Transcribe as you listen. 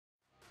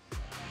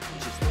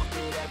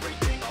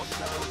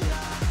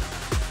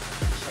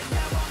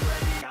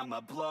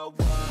blow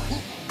up.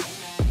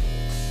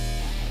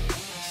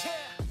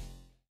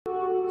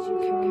 You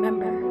can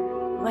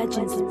remember,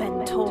 legends have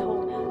been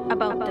told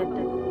about the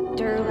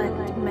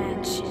derelict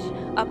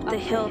mansion up the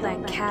hill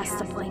that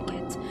cast a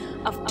blanket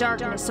of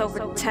darkness over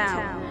the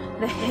town.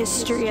 The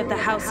history of the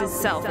house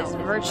itself is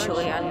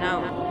virtually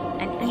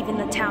unknown, and even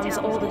the town's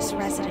oldest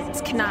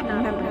residents cannot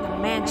remember the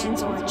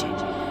mansion's origin.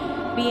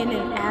 Being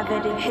an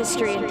avid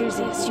history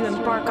enthusiast, you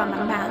embark on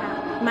the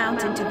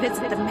mountain to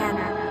visit the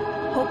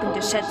manor, hoping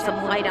to shed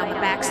some light on the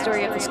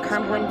backstory of this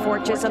crumbling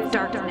fortress of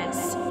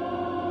darkness.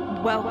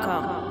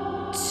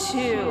 Welcome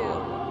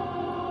to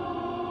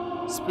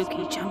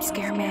Spooky Jump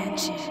Scare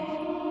Mansion.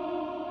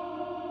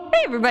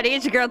 Hey everybody,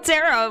 it's your girl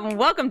Tara, and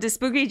welcome to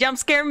Spooky Jump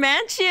Scare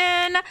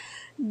Mansion.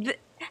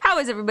 How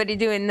is everybody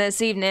doing this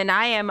evening?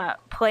 I am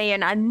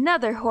playing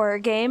another horror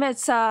game.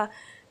 It's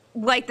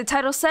like the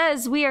title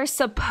says, we are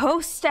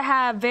supposed to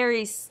have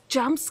various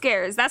jump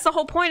scares. That's the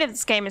whole point of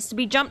this game, is to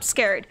be jump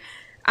scared.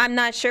 I'm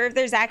not sure if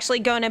there's actually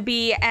going to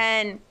be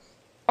an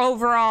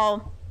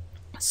overall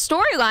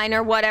storyline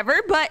or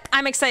whatever, but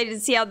I'm excited to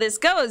see how this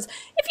goes.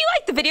 If you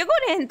like the video, go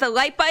ahead and hit the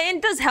like button.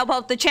 It does help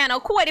out the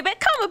channel quite a bit.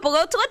 Comment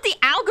below to let the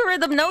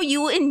algorithm know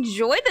you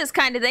enjoy this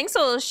kind of thing,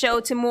 so it'll show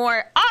to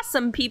more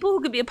awesome people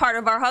who could be a part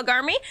of our Hug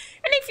Army.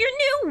 And if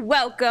you're new,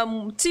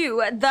 welcome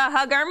to the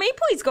Hug Army.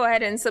 Please go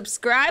ahead and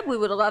subscribe. We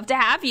would love to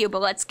have you,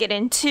 but let's get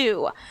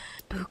into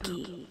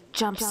Spooky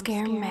Jump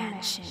Scare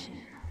Mansion.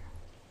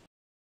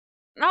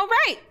 All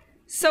right,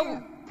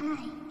 so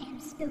I am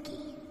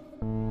Spooky.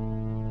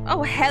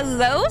 Oh,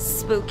 hello,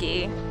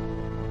 Spooky.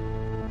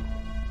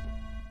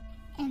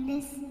 And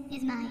this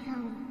is my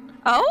home.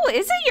 Oh,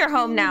 is it your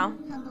home now?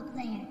 Humble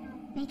player,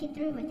 make it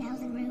through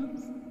 1,000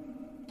 rooms?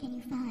 Can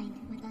you find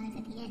what lies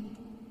at the end?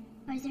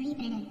 Or is there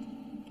even an end?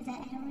 Because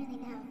I don't really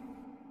know.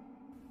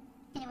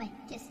 Anyway,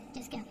 just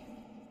go.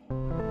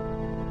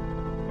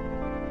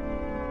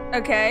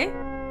 Okay.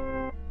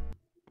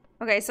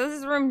 Okay, so this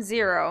is room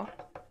 0.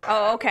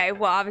 Oh, okay.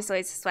 Well, obviously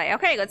it's this way.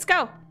 Okay, let's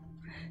go.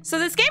 So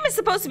this game is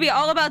supposed to be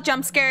all about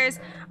jump scares.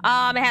 It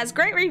has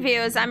great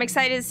reviews. I'm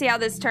excited to see how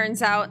this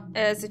turns out.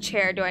 As a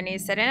chair, do I need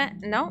to sit in it?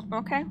 No?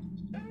 Okay.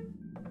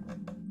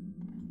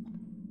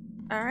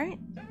 Alright.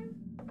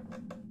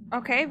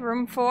 Okay,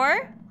 room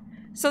 4.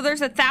 So there's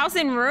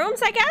 1,000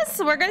 rooms, I guess?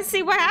 So we're gonna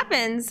see what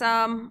happens.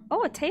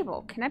 Oh, a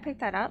table. Can I pick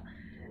that up?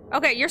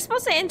 Okay, you're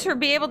supposed to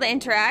be able to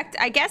interact.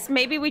 I guess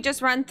maybe we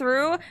just run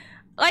through.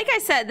 Like I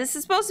said, this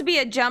is supposed to be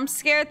a jump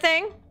scare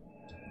thing.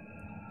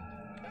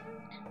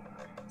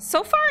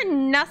 So far,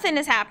 nothing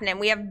is happening.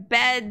 We have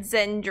beds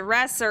and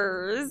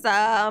dressers.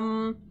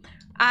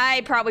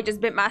 I probably just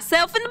bit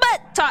myself in the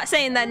butt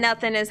saying that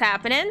nothing is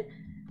happening.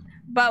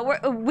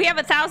 But we have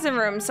 1,000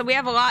 rooms, so we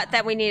have a lot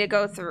that we need to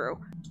go through.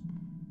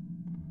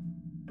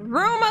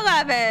 Room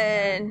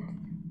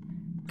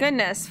 11.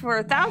 Goodness, for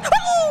 1,000.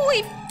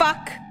 Holy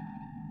fuck.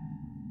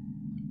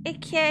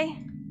 Okay.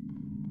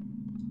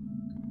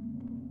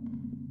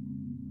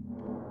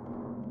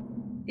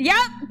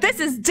 Yep, this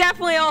is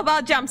definitely all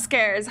about jump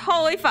scares.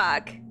 Holy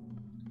fuck.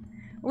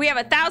 We have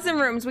 1,000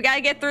 rooms. We gotta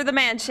get through the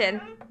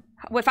mansion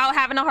without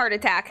having a heart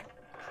attack.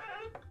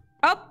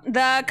 Oh,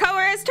 the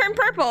color has turned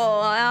purple.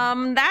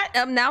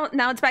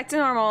 Now it's back to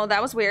normal.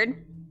 That was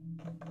weird.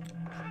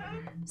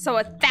 So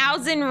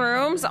 1,000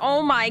 rooms.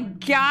 Oh my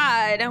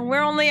god.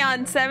 We're only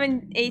on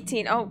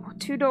 718. Oh,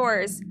 2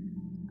 doors. Door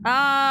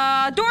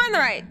on the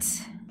right.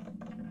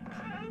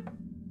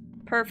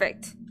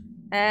 Perfect.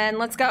 And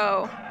let's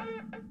go.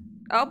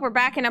 Oh, we're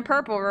back in a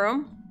purple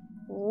room.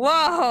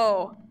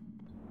 Whoa.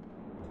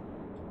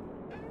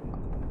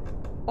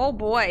 Oh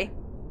boy.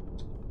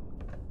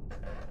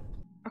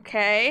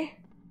 Okay.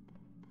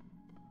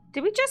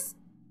 Did we just...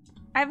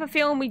 I have a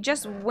feeling we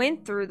just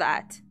went through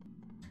that.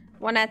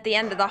 One at the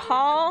end of the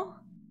hall.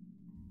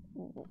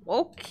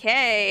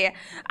 Okay.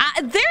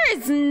 There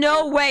is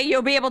no way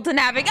you'll be able to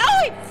navigate.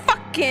 Oh,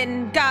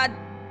 fucking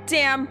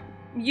goddamn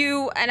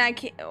you. And I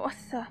can't... What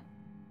the...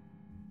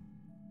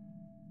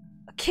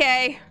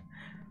 Okay.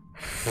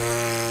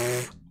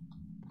 I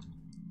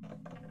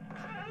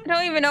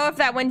don't even know if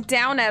that went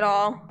down at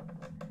all.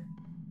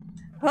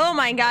 Oh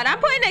my god, I'm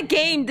playing a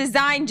game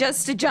designed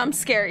just to jump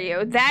scare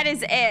you. That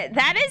is it.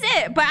 That is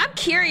it. But I'm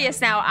curious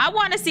now. I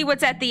want to see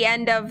what's at the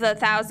end of the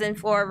 1,000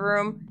 floor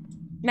room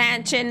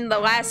mansion, the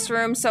last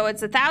room. So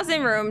it's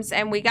 1,000 rooms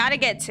and we got to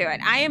get to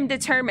it. I am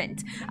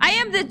determined. I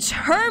am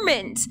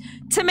determined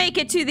to make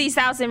it to these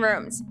 1,000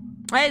 rooms.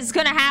 It's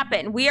gonna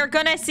happen. We are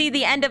gonna see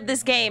the end of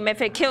this game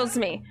if it kills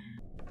me.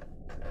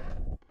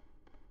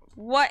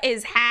 What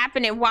is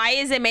happening? Why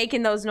is it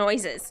making those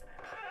noises?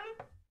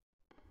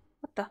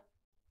 What the?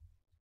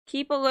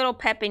 Keep a little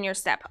pep in your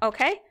step,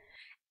 okay?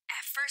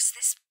 At first,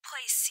 this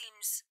place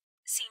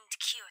seemed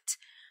cute,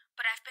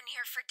 but I've been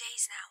here for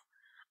days now.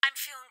 I'm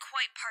feeling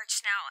quite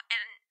parched now,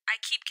 and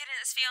I keep getting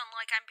this feeling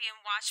like I'm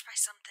being watched by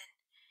something.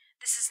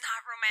 This is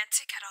not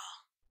romantic at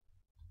all.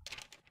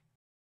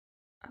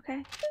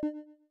 Okay.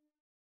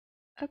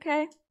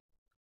 Okay.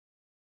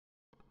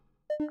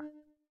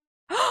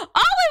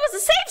 Oh, it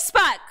was a safe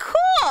spot.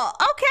 Cool.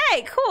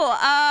 Okay, cool.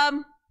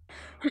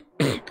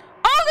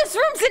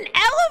 this room's an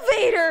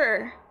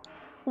elevator!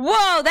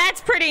 Whoa,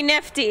 that's pretty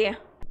nifty.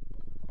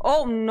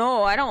 Oh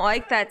no, I don't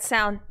like that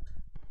sound.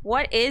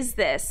 What is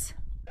this?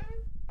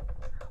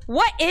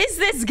 What is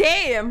this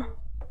game?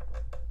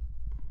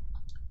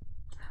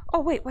 Oh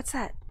wait, what's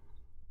that?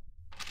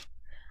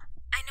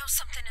 I know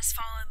something is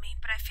following me,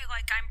 but I feel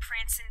like I'm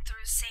prancing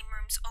through the same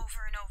rooms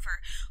over and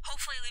over.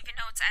 Hopefully leaving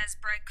notes as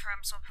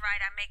breadcrumbs will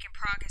provide I'm making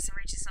progress and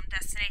reaching some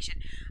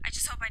destination. I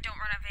just hope I don't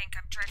run out of ink.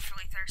 I'm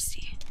dreadfully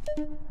thirsty.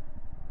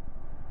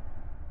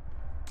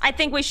 I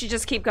think we should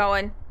just keep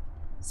going.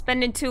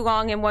 Spending too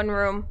long in one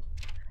room.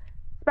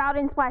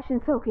 Spouting,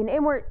 splashing, soaking.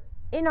 Inward,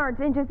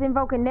 innards, inches,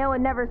 invoking, nail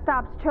and never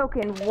stops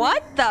choking.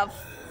 What the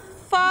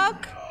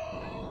fuck?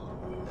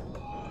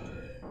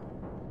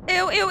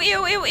 Ew, ew,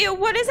 ew, ew, ew.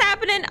 What is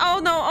happening? Oh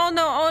no, oh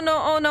no, oh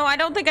no, oh no. I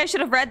don't think I should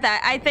have read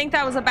that. I think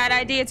that was a bad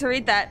idea to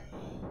read that.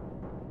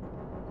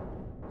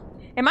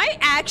 Am I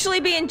actually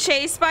being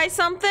chased by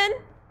something?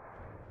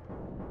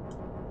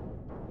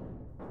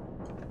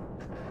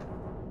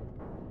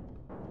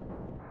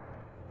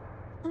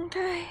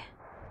 Okay.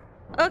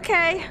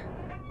 Okay.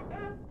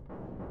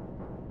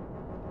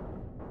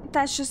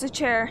 That's just a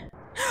chair.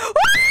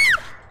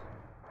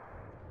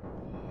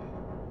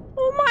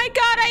 Oh my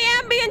god, I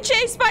am being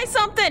chased by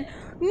something!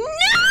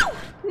 No!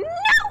 No!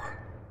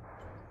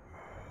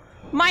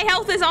 My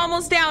health is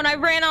almost down. I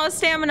ran out of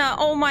stamina.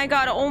 Oh my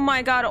god, oh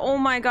my god, oh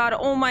my god,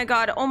 oh my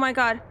god, oh my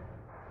god.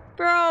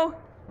 Bro,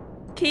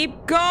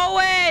 keep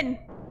going!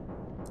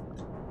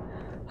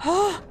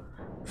 Oh,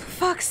 for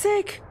fuck's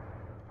sake.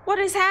 What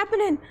is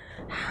happening?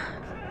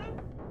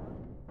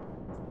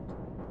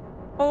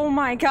 Oh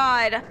my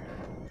god.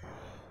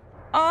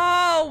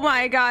 Oh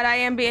my god, I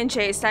am being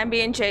chased. I'm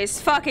being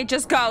chased. Fuck it,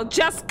 just go.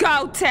 Just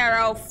go,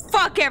 Taro.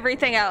 Fuck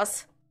everything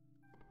else.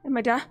 Am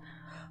I done?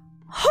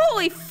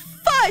 Holy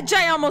fudge,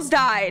 I almost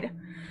died.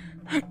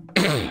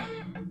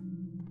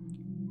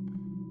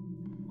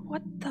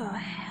 What the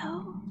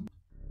hell?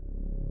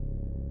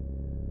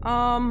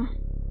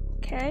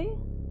 Okay.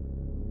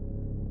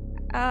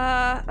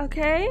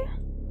 Okay.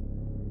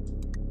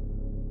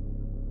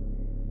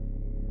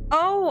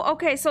 Oh,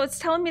 okay, so it's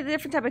telling me the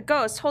different type of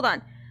ghost. Hold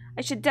on.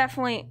 I should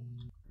definitely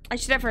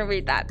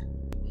read that.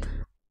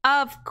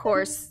 Of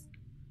course.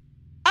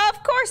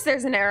 Of course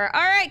there's an error.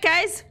 All right,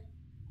 guys.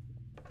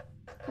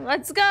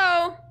 Let's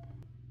go.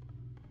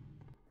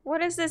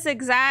 What is this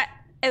exact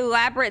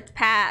elaborate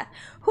path?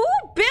 Who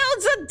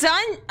builds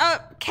a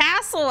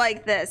castle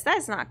like this?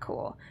 That's not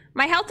cool.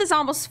 My health is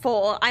almost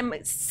full. I'm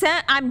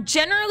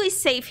generally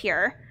safe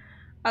here.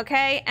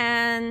 Okay,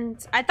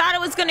 and I thought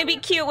it was gonna be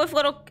cute with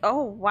little...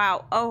 Oh,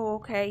 wow. Oh,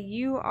 okay.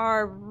 You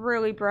are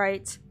really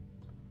bright.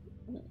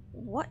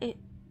 What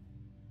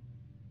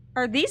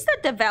are these the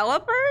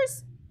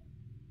developers?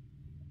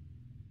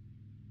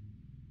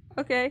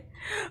 Okay. Okay.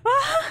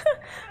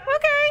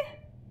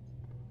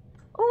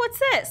 Oh, what's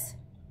this?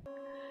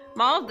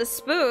 Mall of the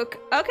Spook.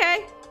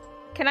 Okay.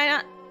 Can I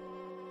not?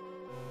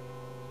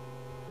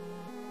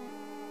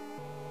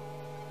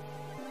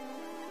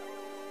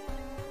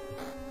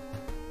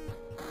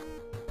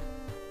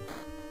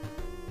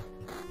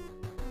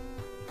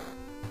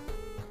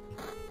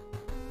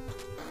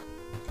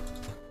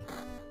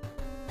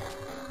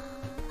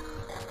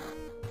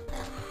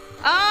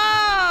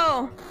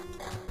 Oh!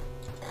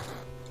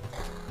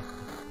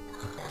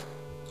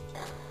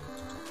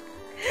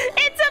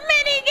 It's a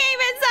mini game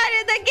inside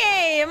of the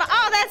game!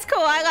 Oh, that's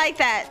cool. I like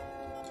that.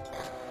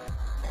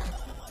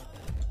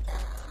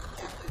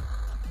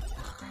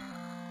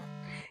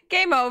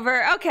 Game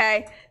over.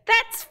 Okay.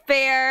 That's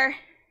fair.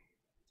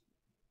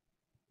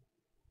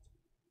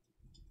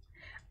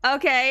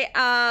 Okay,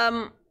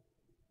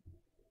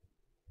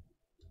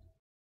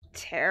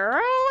 Taro,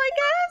 I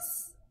guess?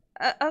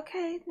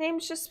 Okay,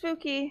 name's just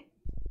spooky.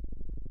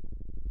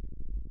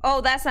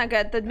 Oh, that's not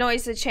good. The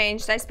noise had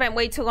changed. I spent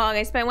way too long.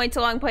 I spent way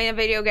too long playing a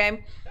video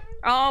game.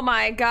 Oh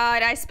my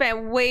god, I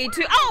spent way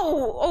too...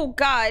 Oh! Oh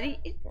god.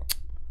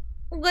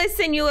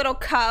 Listen, you little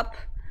cup.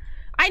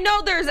 I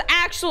know there's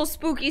actual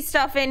spooky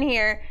stuff in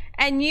here,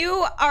 and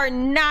you are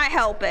not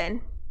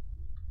helping.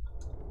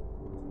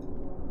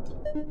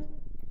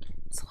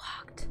 It's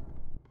locked.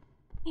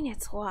 I mean,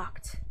 it's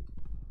locked.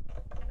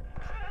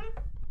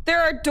 There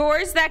are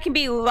doors that can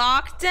be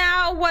locked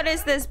now? What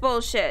is this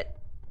bullshit?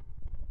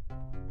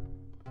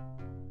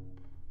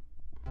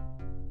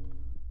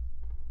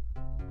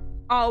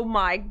 Oh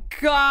my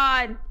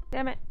god.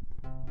 Damn it.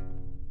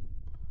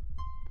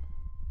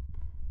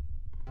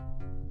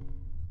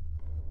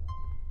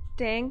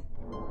 Ding.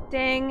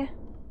 Ding.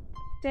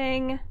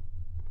 Ding.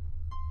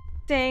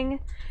 Ding.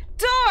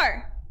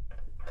 Door!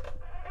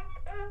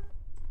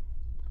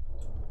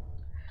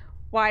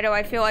 Why do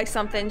I feel like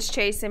something's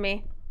chasing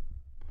me?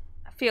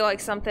 I feel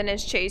like something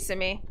is chasing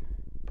me.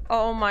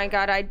 Oh my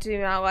god, I do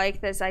not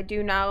like this. I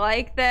do not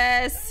like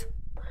this.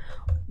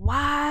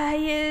 Why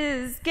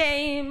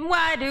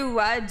do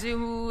I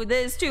do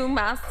this to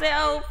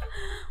myself?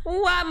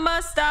 Why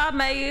must I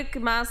make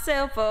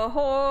myself a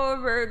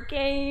horror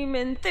game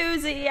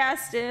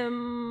enthusiast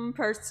in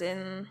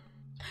person?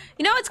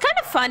 You know, it's kind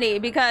of funny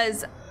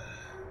because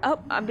Oh,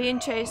 I'm being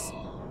chased.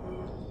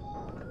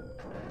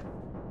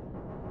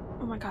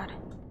 Oh my god.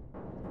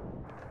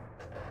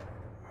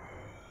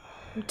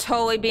 I'm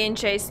totally being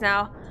chased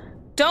now.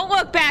 Don't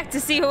look back to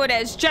see who it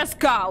is. Just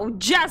go.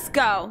 Just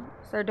go.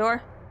 Is there a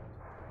door?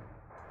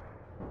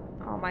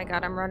 Oh my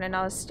god, I'm running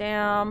out of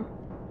stam.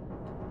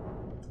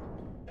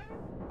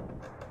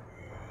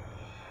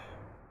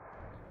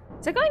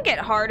 Is it going to get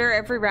harder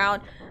every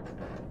round?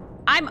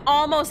 I'm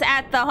almost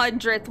at the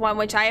 100th one,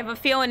 which I have a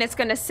feeling it's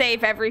going to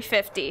save every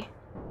 50.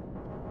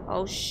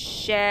 Oh,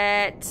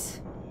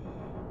 shit.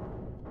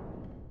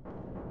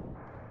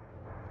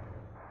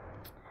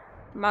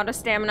 I'm out of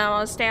stamina,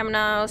 out of stamina,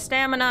 out of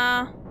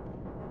stamina.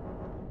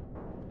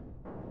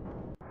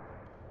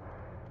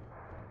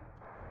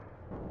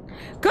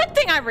 Good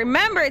thing I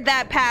remembered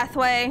that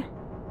pathway.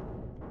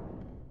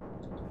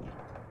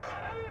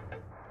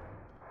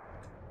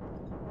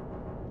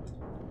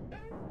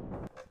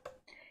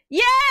 Yay!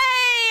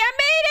 I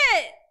made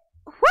it!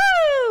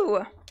 Woo!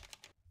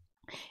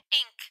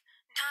 Ink,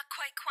 not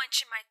quite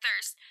quenching my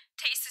thirst.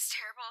 Taste is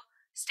terrible.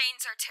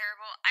 Stains are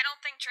terrible. I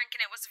don't think drinking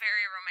it was a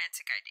very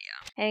romantic idea.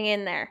 Hang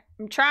in there.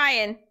 I'm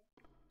trying.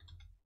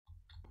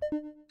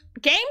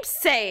 Game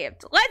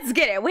saved. Let's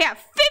get it. We have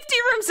 50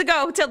 rooms to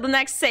go till the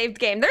next saved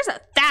game. There's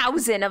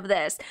 1,000 of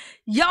this.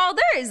 Y'all,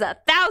 there is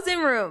 1,000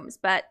 rooms,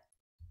 but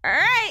all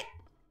right.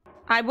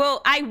 I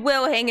will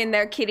hang in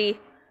there, kitty.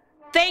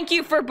 Thank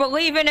you for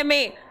believing in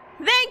me.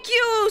 Thank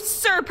you,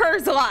 Sir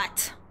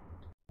Perslot.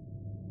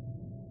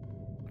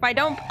 If I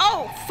don't...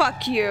 Oh,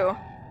 fuck you.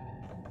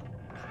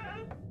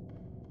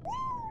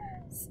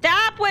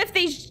 Stop with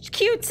these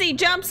cutesy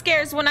jump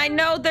scares when I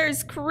know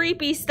there's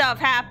creepy stuff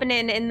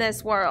happening in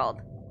this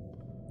world.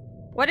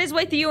 What is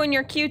with you and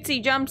your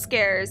cutesy jump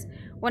scares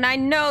when I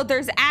know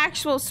there's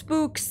actual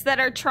spooks that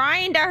are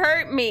trying to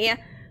hurt me?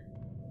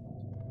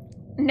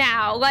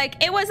 Now,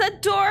 like, it was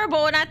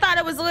adorable and I thought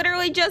it was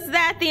literally just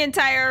that the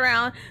entire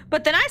round,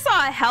 but then I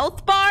saw a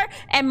health bar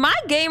and my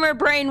gamer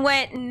brain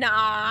went,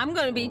 nah, I'm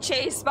gonna be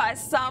chased by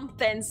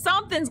something.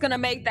 Something's gonna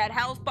make that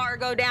health bar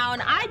go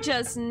down. I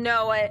just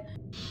know it.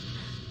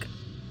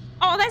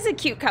 Oh, that's a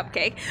cute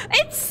cupcake.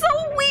 It's so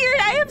weird.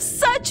 I have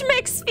such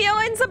mixed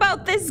feelings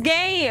about this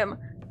game.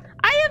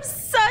 I have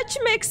such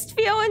mixed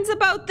feelings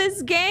about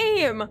this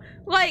game.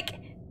 Like,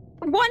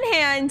 one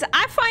hand,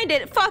 I find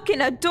it fucking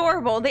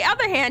adorable. The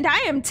other hand, I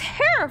am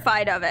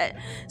terrified of it.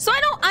 So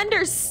I don't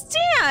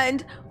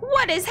understand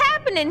what is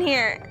happening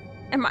here.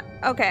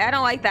 Okay, I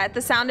don't like that.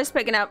 The sound is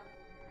picking up.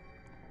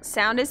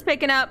 Sound is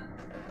picking up.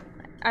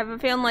 I have a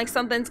feeling like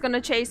something's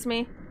gonna chase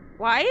me.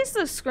 Why is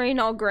the screen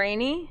all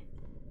grainy?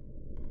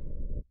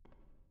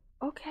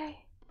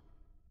 Okay.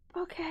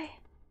 Okay.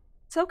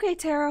 It's okay,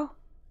 Taro.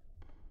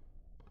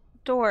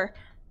 Door.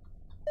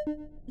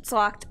 It's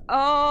locked.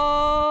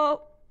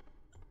 Oh.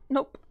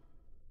 Nope.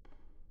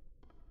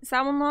 Is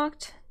that one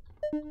locked?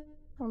 That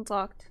one's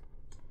locked.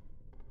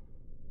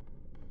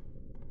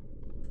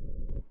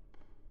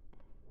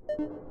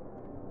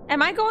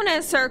 Am I going in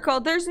a circle?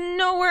 There's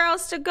nowhere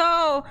else to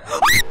go.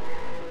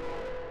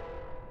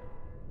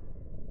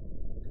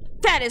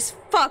 That is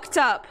fucked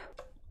up.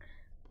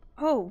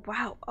 Oh,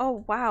 wow.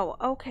 Oh, wow.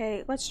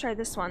 Okay, let's try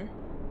this one.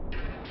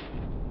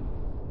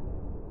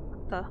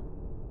 What the?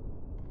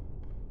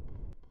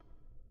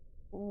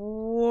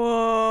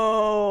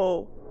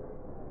 Whoa.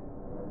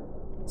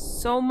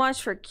 So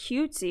much for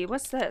cutesy.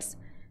 What's this?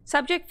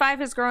 Subject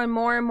 5 is growing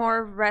more and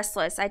more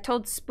restless. I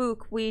told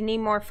Spook we need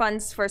more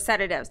funds for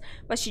sedatives,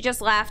 but she just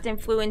laughed and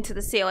flew into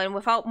the ceiling.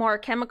 Without more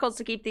chemicals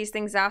to keep these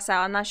things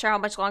docile, I'm not sure how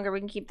much longer we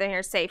can keep them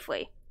here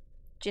safely.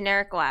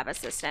 Generic lab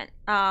assistant.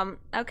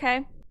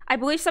 Okay. I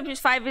believe subject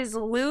 5 is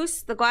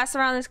loose. The glass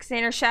around this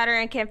container shattered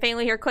and can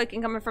faintly hear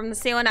clicking coming from the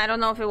ceiling. I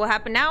don't know if it will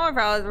happen now or if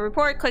I'll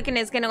report. Clicking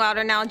is getting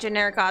louder now.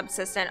 Generic lab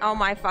assistant. Oh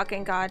my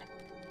fucking god.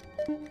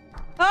 Oh,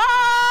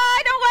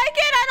 I don't like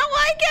it! I don't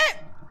like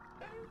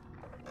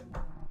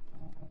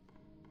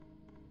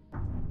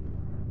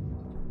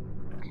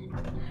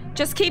it!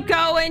 Just keep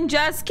going.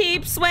 Just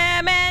keep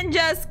swimming.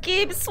 Just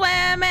keep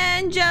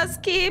swimming.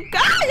 Just keep...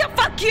 Ah,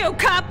 fuck you,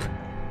 Cup!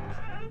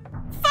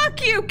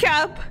 Fuck you,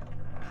 Cup!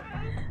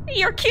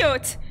 You're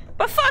cute,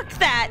 but fuck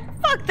that.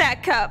 Fuck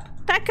that Cup.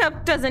 That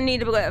Cup doesn't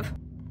need to live.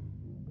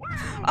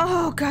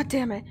 Oh, god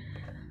damn it.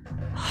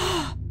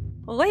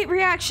 Late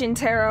reaction,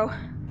 Taro.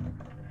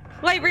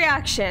 Late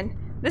reaction.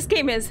 This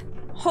game is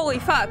holy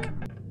fuck.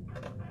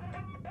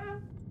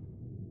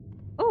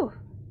 Oh,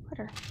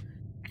 water.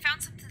 I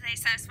found something today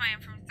satisfying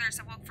from thirst.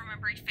 I woke from a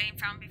brief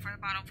faint found before the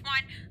bottle of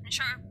wine. I'm not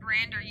sure what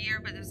brand or year,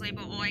 but there's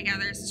label all I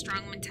gather is a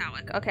strong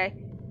metallic. Okay.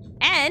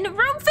 And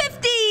room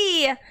 50!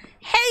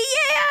 Hey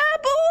yeah,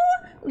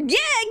 boo!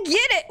 Yeah,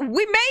 get it!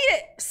 We made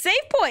it!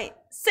 Save point!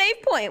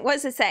 Save point! What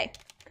does it say?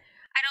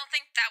 I don't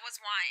think that was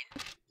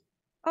wine.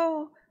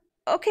 Oh,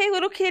 okay,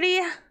 little kitty.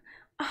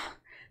 Oh,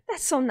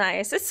 that's so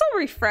nice. It's so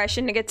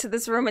refreshing to get to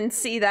this room and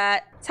see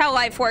that. It's how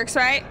life works,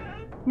 right?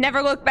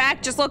 Never look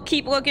back, just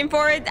keep looking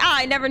for it. Ah,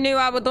 I never knew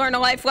I would learn a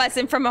life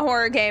lesson from a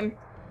horror game.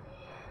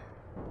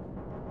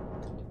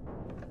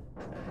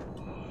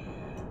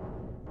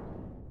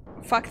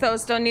 fuck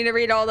those. Don't need to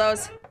read all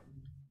those.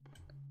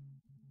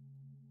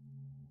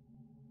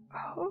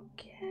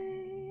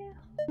 Okay.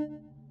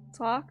 It's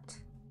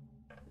locked.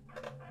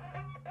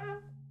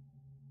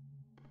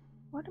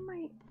 What am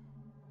I...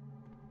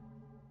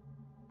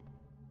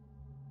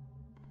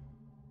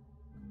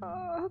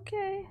 Oh,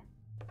 okay.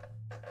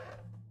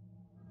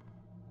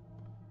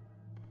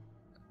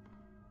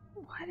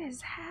 What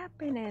is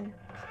happening?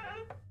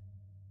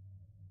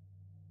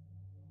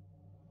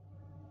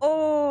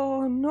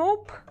 Oh,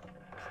 nope.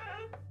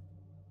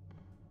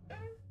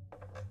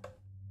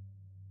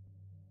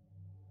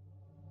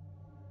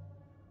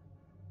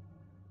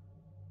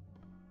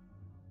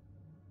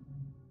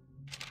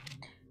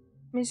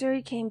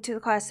 Missouri came to the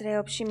class today. I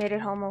hope she made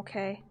it home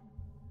okay.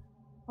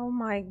 Oh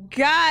my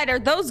god, are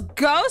those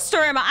ghosts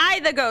or am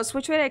I the ghost?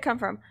 Which way did I come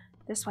from?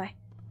 This way.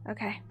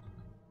 Okay.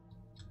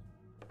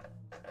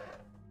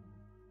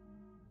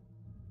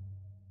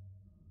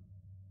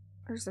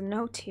 There's a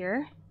note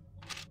here.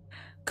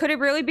 Could it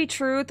really be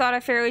true? Thought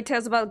of fairy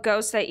tales about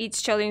ghosts that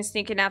eats children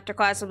sneaking after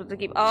class to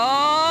keep.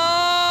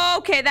 Oh,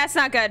 okay, that's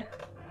not good.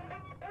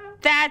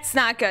 That's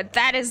not good.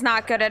 That is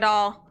not good at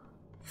all.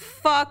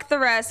 Fuck the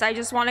rest. I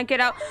just want to get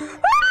out. I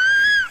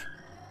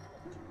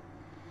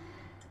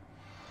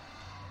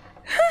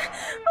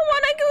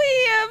want to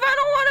leave. I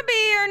don't want to be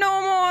here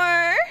no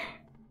more.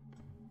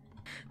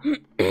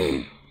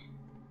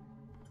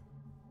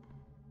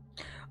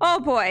 Oh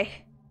boy.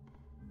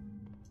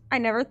 I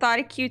never thought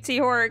a cutesy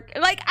horror.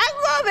 Like, I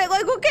love it.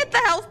 Like, look at the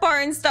health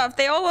bar and stuff.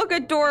 They all look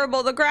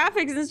adorable. The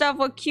graphics and stuff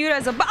look cute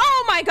as a.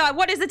 Oh my god,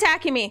 what is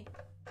attacking me?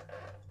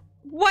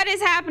 What is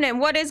happening?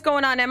 What is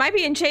going on? Am I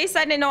being chased?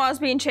 I didn't know I was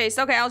being chased.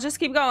 Okay, I'll just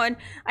keep going.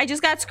 I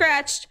just got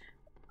scratched.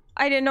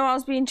 I didn't know I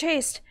was being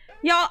chased.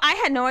 Y'all, I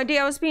had no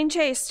idea I was being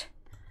chased.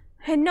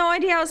 I had no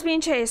idea I was being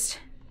chased.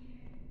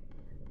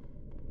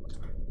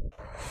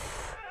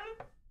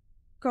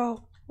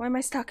 Go. Why am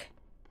I stuck?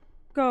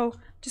 Go.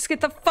 Just get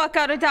the fuck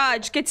out of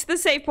Dodge. Get to the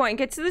save point.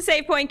 Get to the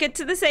save point. Get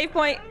to the save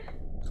point.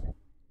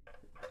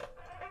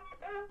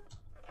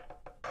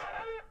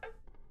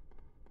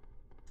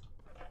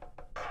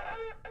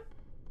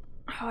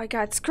 Oh, I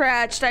got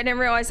scratched. I didn't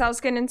realize I was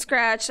getting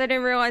scratched. I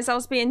didn't realize I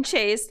was being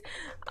chased.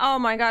 Oh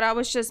my god, I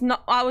was just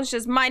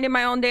minding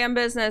my own damn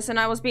business and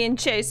I was being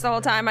chased the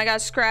whole time. I got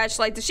scratched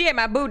like the shit in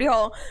my booty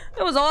hole.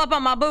 It was all up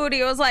on my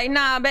booty. It was like,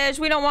 nah, bitch,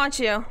 we don't want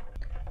you.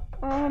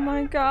 Oh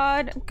my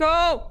god.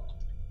 Go!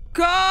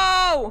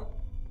 Go!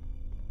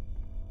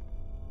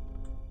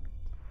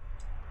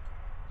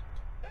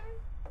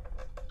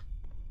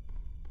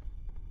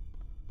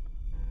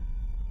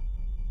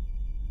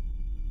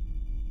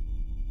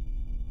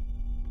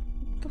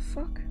 What the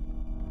fuck?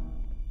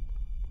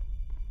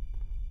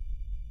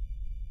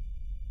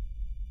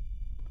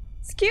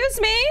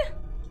 Excuse me?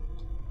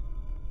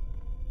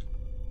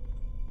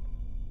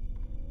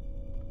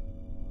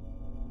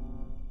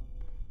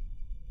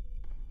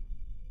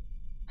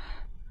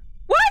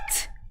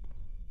 What?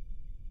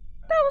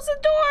 That was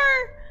a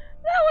door!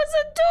 That was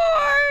a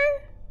door!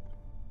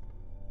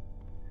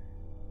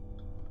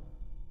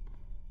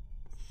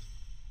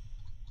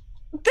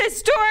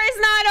 This door is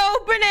not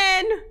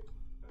opening!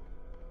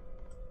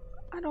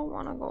 I don't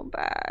want to go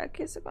back.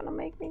 Is it gonna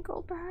make me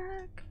go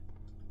back?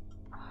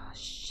 Oh,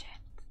 shit.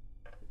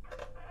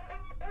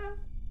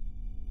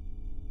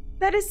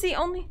 That is the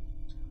only...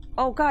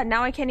 Oh god,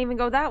 now I can't even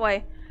go that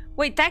way.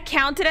 Wait, that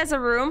counted as a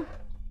room?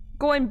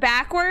 Going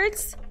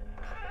backwards?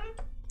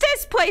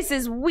 This place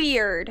is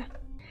weird.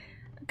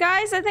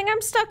 Guys, I think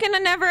I'm stuck in a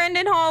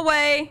never-ending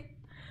hallway.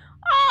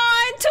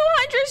 Oh, and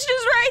 200's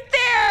just right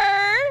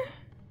there.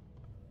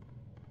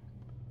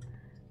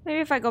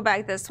 Maybe if I go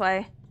back this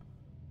way.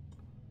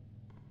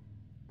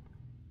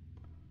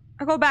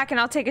 I'll go back and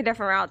I'll take a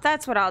different route.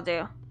 That's what I'll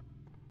do.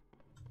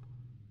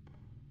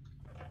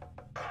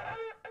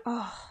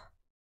 Oh.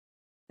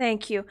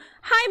 Thank you.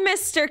 Hi,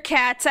 Mr.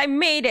 Cat. I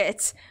made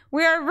it.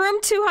 We are room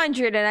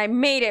 200 and I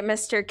made it,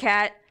 Mr.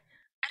 Cat.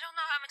 I don't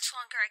know how much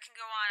longer I can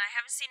go on. I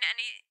haven't seen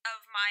any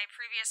of my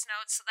previous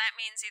notes, so that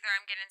means either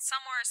I'm getting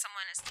somewhere or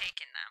someone has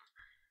taken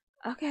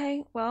them.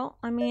 Okay, well,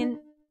 I mean,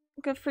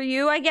 good for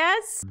you, I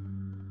guess.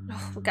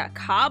 Oh, we got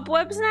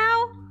cobwebs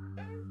now?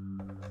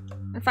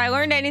 If I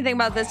learned anything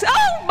about this—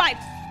 oh my—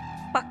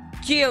 fuck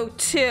you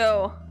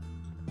too.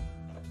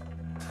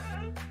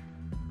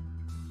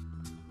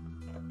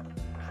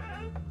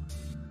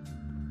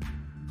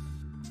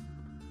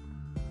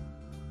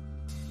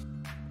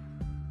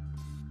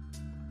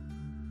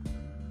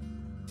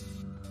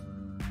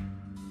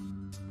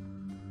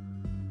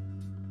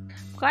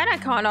 Glad I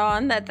caught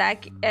on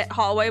that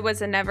hallway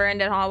was a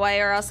never-ending hallway,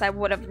 or else I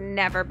would have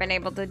never been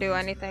able to do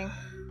anything.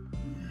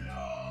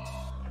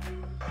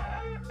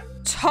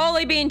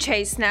 Totally being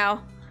chased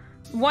now.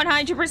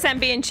 100%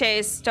 being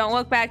chased. Don't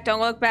look back, don't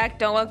look back,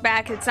 don't look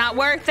back. It's not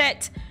worth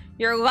it.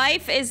 Your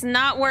life is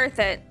not worth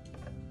it.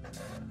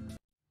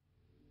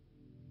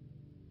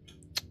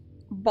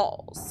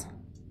 Balls.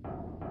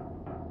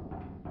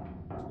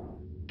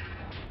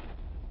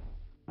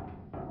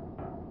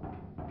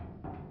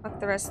 Fuck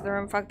the rest of the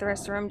room, fuck the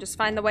rest of the room. Just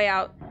find the way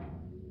out.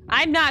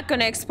 I'm not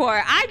gonna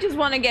explore. I just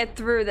want to get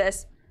through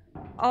this.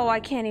 Oh, I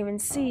can't even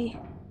see.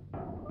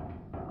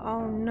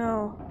 Oh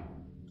no.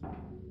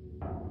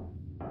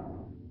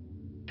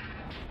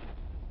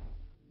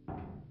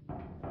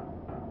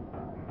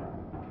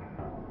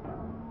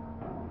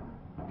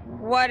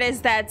 What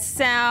is that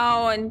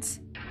sound?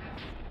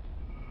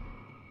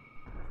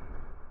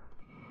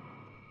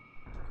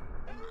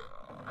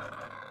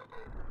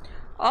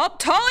 Oh,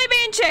 totally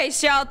being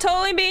chased, y'all.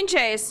 Totally being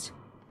chased.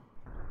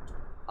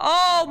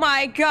 Oh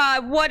my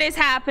god, what is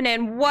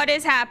happening? What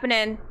is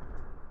happening?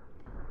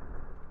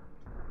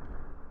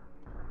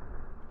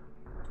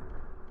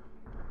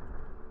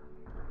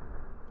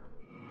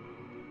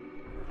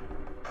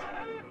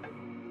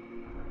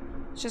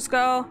 Let's just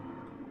go.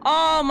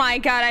 Oh my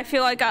god, I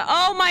feel like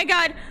oh my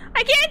god,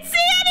 I can't see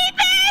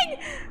anything!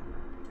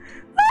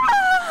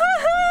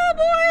 Oh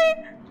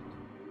boy!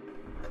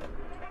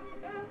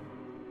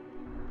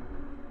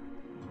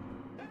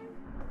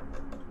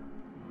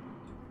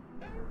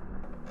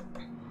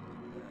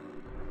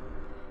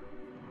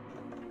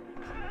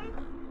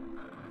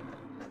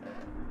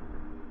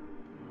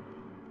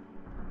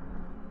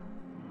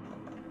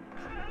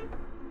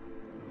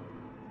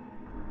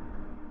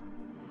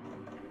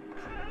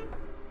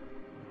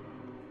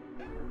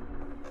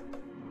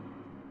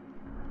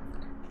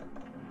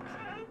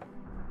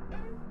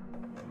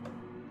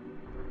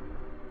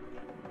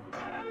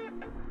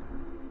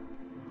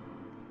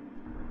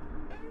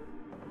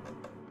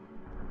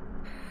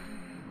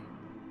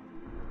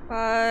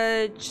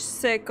 Fudge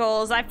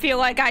sickles. I feel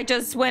like I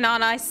just went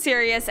on a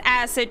serious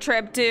acid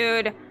trip,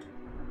 dude.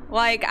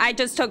 Like, I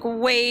just took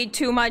way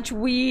too much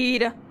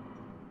weed.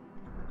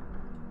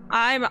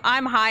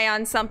 I'm high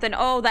on something.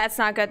 Oh, that's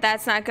not good.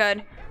 That's not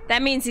good.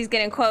 That means he's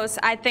getting close.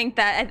 I think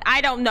that, I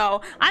don't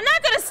know. I'm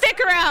not gonna stick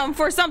around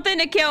for something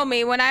to kill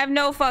me when I have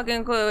no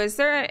fucking clue. Is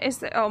there,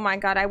 oh my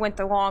god, I went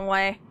the wrong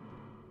way.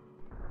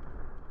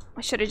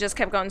 I should have just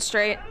kept going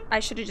straight. I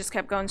should have just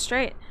kept going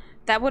straight.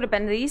 That would have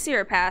been the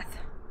easier path.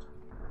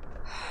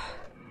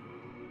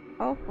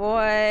 Oh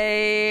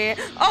boy.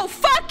 Oh,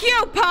 fuck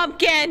you,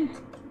 pumpkin!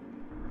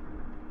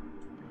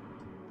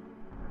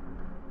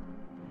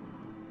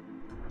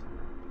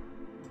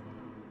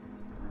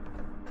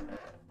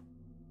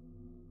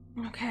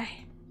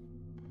 Okay.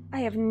 I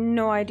have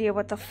no idea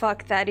what the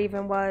fuck that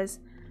even was.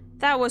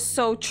 That was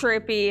so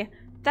trippy.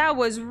 That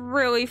was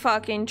really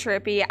fucking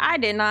trippy. I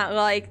did not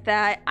like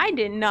that. I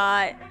did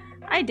not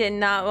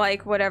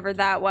like whatever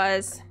that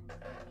was.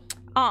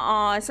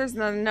 There's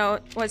no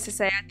note. What's to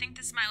say? I think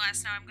this is my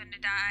last note. I'm going to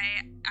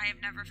die. I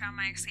have never found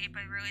my escape,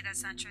 but really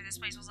that's not true. This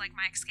place was like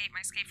my escape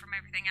from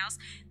everything else.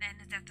 Then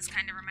the death is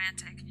kind of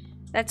romantic.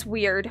 That's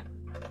weird.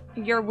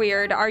 You're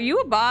weird. Are you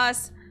a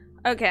boss?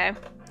 Okay.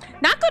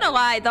 Not gonna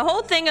lie, the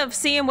whole thing of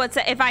seeing what's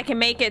if I can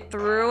make it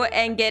through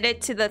and get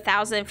it to the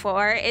 1000th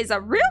floor is a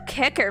real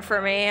kicker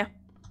for me.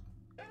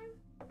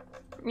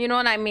 You know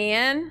what I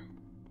mean?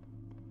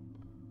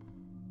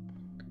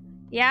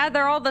 Yeah,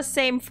 they're all the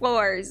same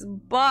floors,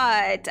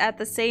 but at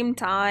the same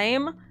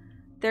time,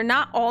 they're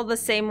not all the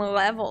same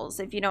levels,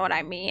 if you know what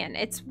I mean.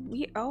 It's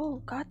weird.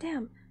 Oh,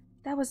 goddamn.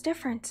 That was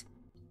different.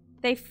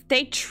 They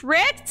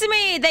tricked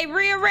me! They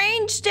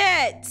rearranged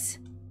it!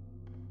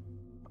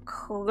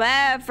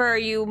 Clever,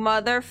 you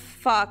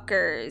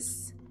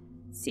motherfuckers.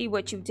 See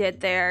what you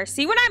did there.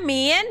 See what I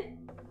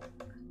mean?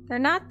 They're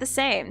not the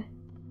same.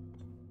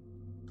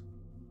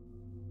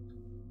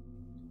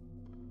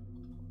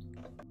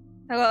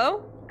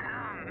 Hello?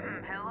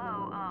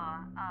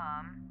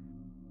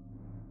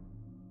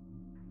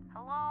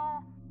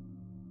 Hello?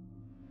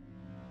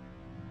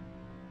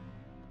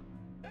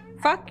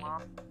 Fuck.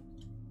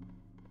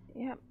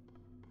 Yep.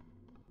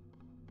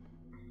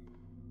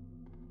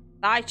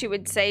 Thought you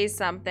would say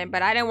something,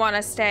 but I didn't want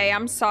to stay.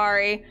 I'm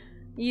sorry.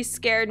 You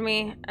scared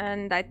me,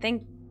 and I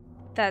think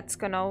that's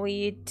gonna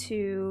lead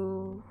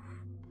to...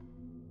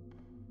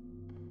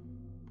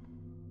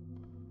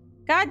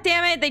 God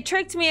damn it, they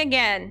tricked me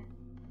again.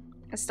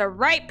 It's the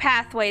right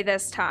pathway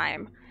this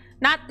time.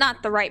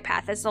 Not the right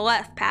path, it's the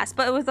left path,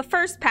 but it was the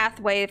first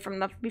pathway from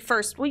the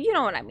first... Well, you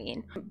know what I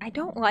mean. I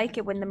don't like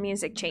it when the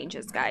music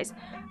changes, guys.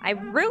 I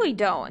really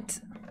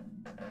don't.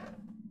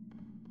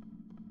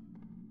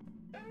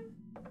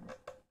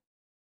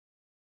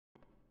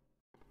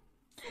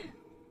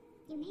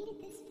 You made it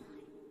this far.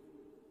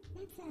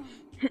 That's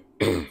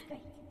great.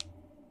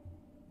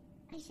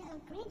 I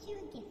shall grant you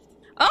a gift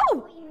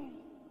Oh! for your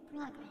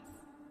progress.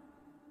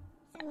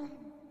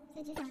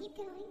 So just keep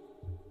going.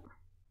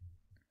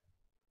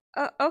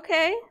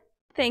 Okay.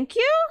 Thank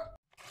you.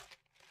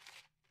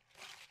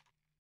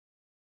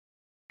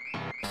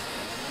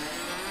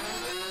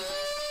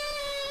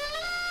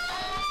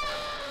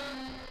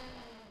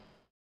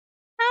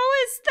 How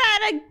is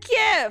that a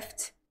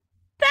gift?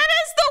 That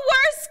is the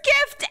worst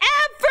gift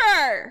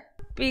ever!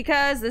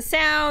 Because the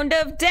sound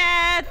of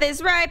death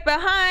is right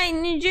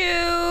behind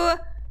you.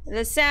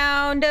 The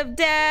sound of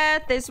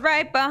death is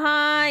right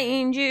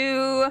behind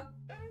you.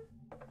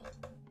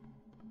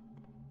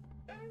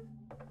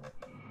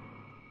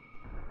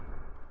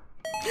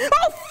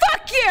 Oh,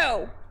 fuck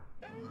you!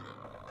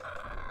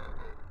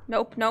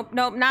 Nope, nope,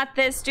 nope. Not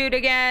this dude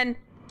again.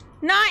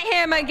 Not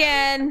him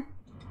again.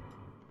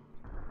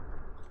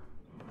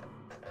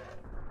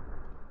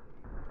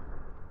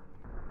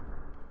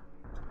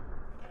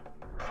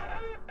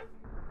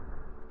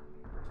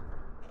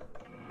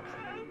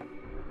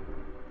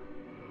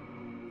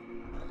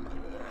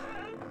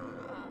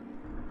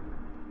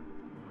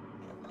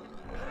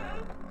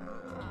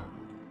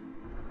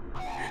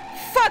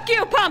 Fuck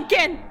you,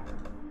 pumpkin!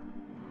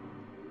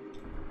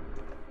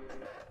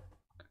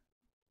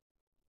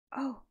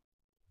 Oh.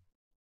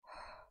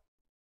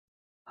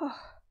 Oh.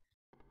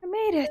 I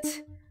made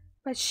it.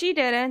 But she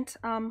didn't.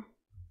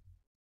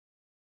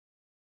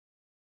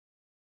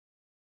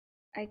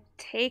 I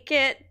take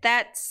it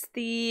that's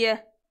the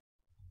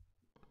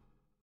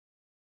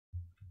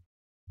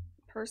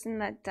person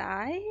that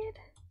died?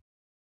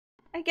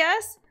 I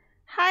guess?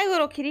 Hi,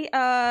 little kitty.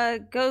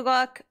 Good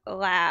luck,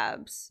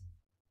 Labs.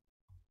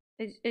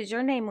 Is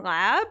your name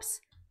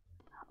Labs?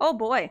 Oh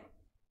boy.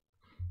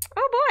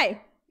 Oh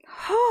boy.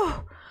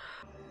 Oh.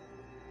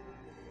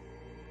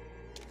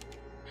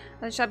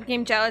 The shop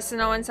became jealous and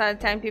no one saw the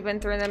time people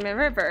threw them in the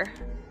river.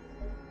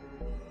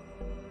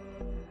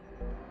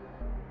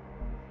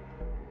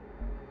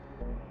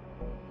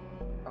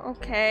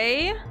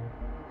 Okay.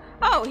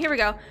 Oh, here we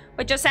go.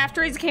 But just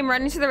after he came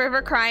running to the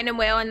river crying and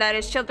wailing that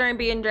his children are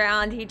being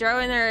drowned, he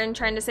drove in there and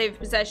trying to save his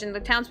possession.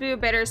 The townspeople,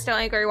 bitter, still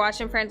angry,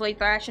 watched him frantically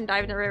thrash and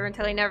dive in the river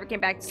until he never came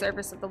back to the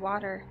surface of the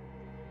water.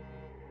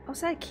 Oh,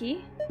 is that a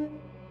key?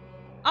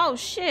 Oh,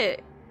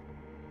 shit.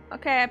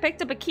 Okay, I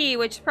picked up a key,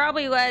 which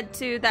probably led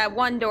to that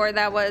one door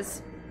that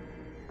was...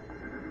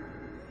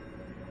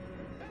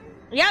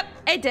 Yep,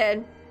 it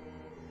did.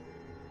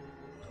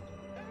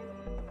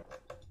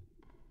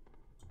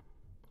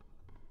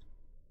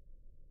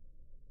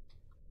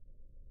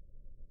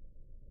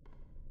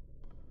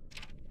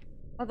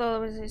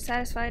 Although, was he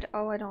satisfied?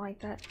 Oh, I don't like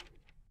that.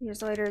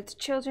 Years later, it's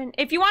children.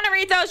 If you want to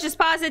read those, just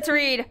pause it to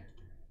read.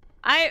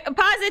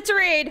 Pause it to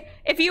read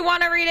if you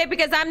want to read it,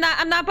 because I'm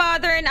not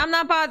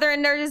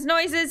bothering. There's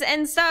noises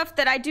and stuff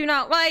that I do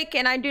not like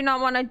and I do not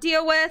want to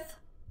deal with.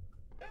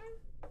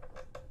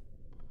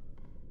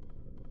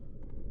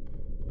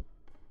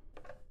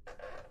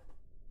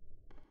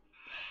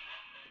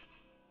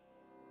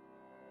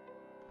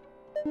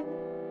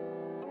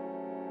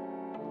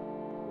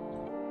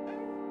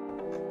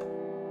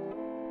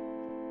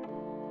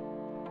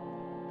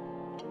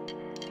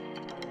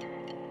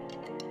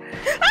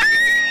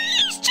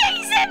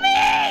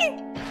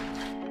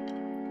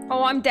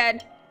 Oh, I'm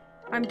dead.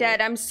 I'm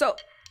dead. I'm so...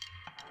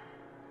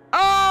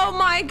 Oh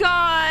my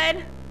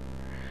god!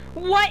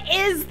 What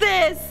is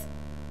this?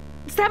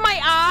 Is that my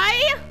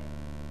eye?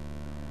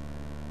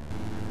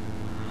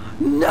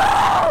 No!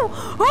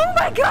 Oh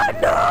my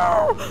god,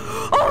 no!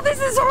 Oh,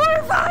 this is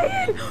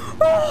horrifying!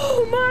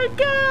 Oh my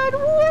god,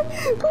 what?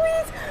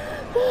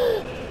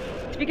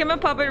 Please. To become a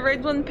puppet,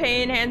 riddled in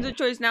pain, hands of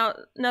choice. Now,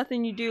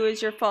 nothing you do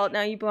is your fault.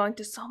 Now you belong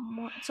to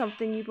someone.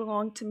 Something, you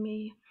belong to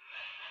me.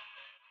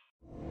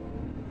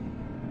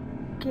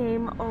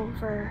 Game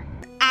over.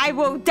 I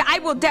will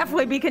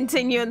definitely be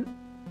continuing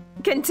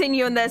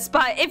this,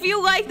 but if you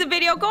like the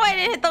video, go ahead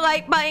and hit the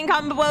like button,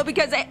 comment below,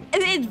 because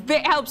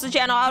it helps the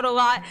channel out a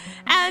lot,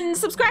 and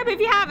subscribe if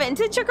you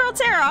haven't. It's your girl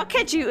Tara. I'll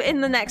catch you in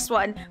the next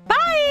one.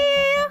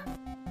 Bye!